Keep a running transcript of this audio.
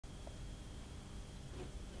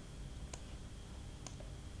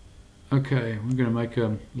Okay, we're going to make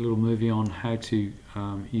a little movie on how to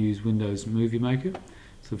use Windows Movie Maker.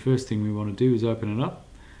 So the first thing we want to do is open it up.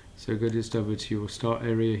 So go just over to your start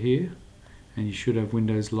area here, and you should have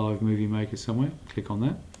Windows Live Movie Maker somewhere. Click on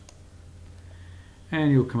that,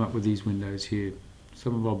 and you'll come up with these windows here.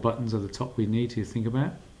 Some of our buttons are the top we need to think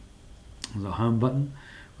about. There's a home button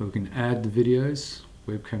where we can add the videos,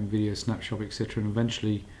 webcam video, snapshot, etc., and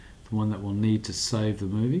eventually the one that we'll need to save the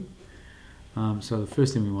movie. So the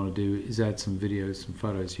first thing we want to do is add some videos, some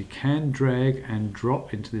photos. You can drag and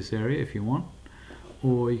drop into this area if you want,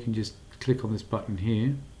 or you can just click on this button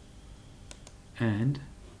here and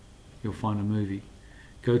you'll find a movie.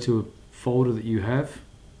 Go to a folder that you have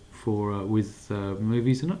for with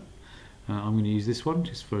movies in it. I'm going to use this one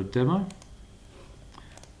just for a demo.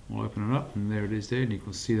 We'll open it up, and there it is there, and you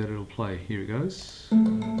can see that it'll play. Here it goes.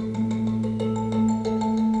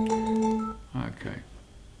 Okay.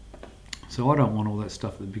 So I don't want all that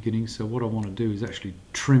stuff at the beginning, so what I want to do is actually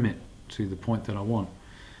trim it to the point that I want.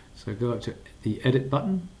 So go up to the edit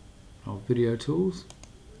button of video tools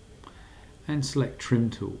and select trim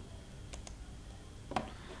tool.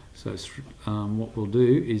 So what we'll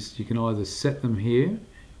do is you can either set them here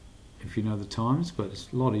if you know the times, but it's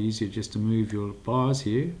a lot easier just to move your bars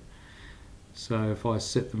here. So if I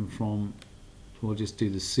set them from, we'll just do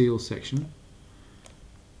the seal section,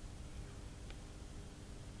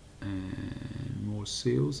 and more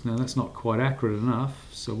seals. Now that's not quite accurate enough,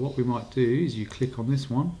 so what we might do is you click on this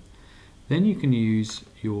one, then you can use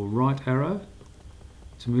your right arrow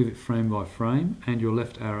to move it frame by frame, and your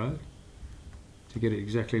left arrow to get it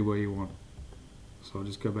exactly where you want. So I'll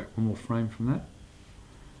just go back one more frame from that.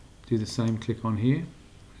 Do the same, click on here,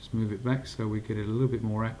 just move it back so we get it a little bit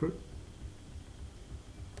more accurate.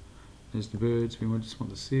 There's the birds, we just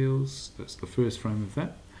want the seals, that's the first frame of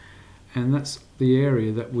that. And that's the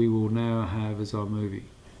area that we will now have as our movie.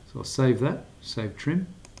 So I'll save that, save trim,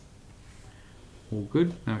 all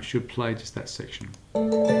good. Now it should play just that section.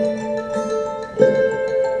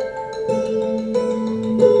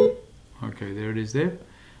 Okay, there it is there.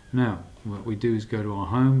 Now what we do is go to our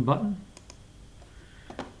home button,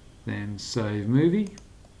 then save movie,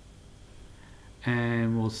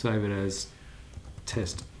 and we'll save it as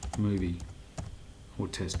test movie or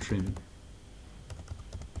test trim.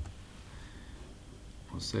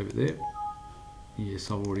 I'll save it there.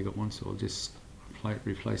 Yes, I've already got one, so I'll just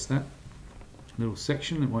replace that little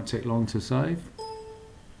section. It won't take long to save,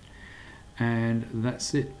 and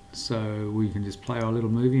that's it. So we can just play our little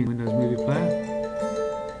movie in Windows Movie Player.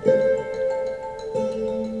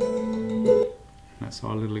 That's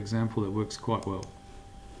our little example that works quite well.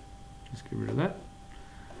 Just get rid of that.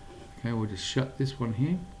 Okay, we'll just shut this one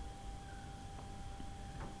here.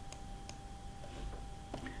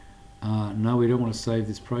 No, we don't want to save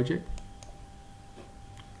this project.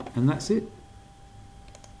 And that's it.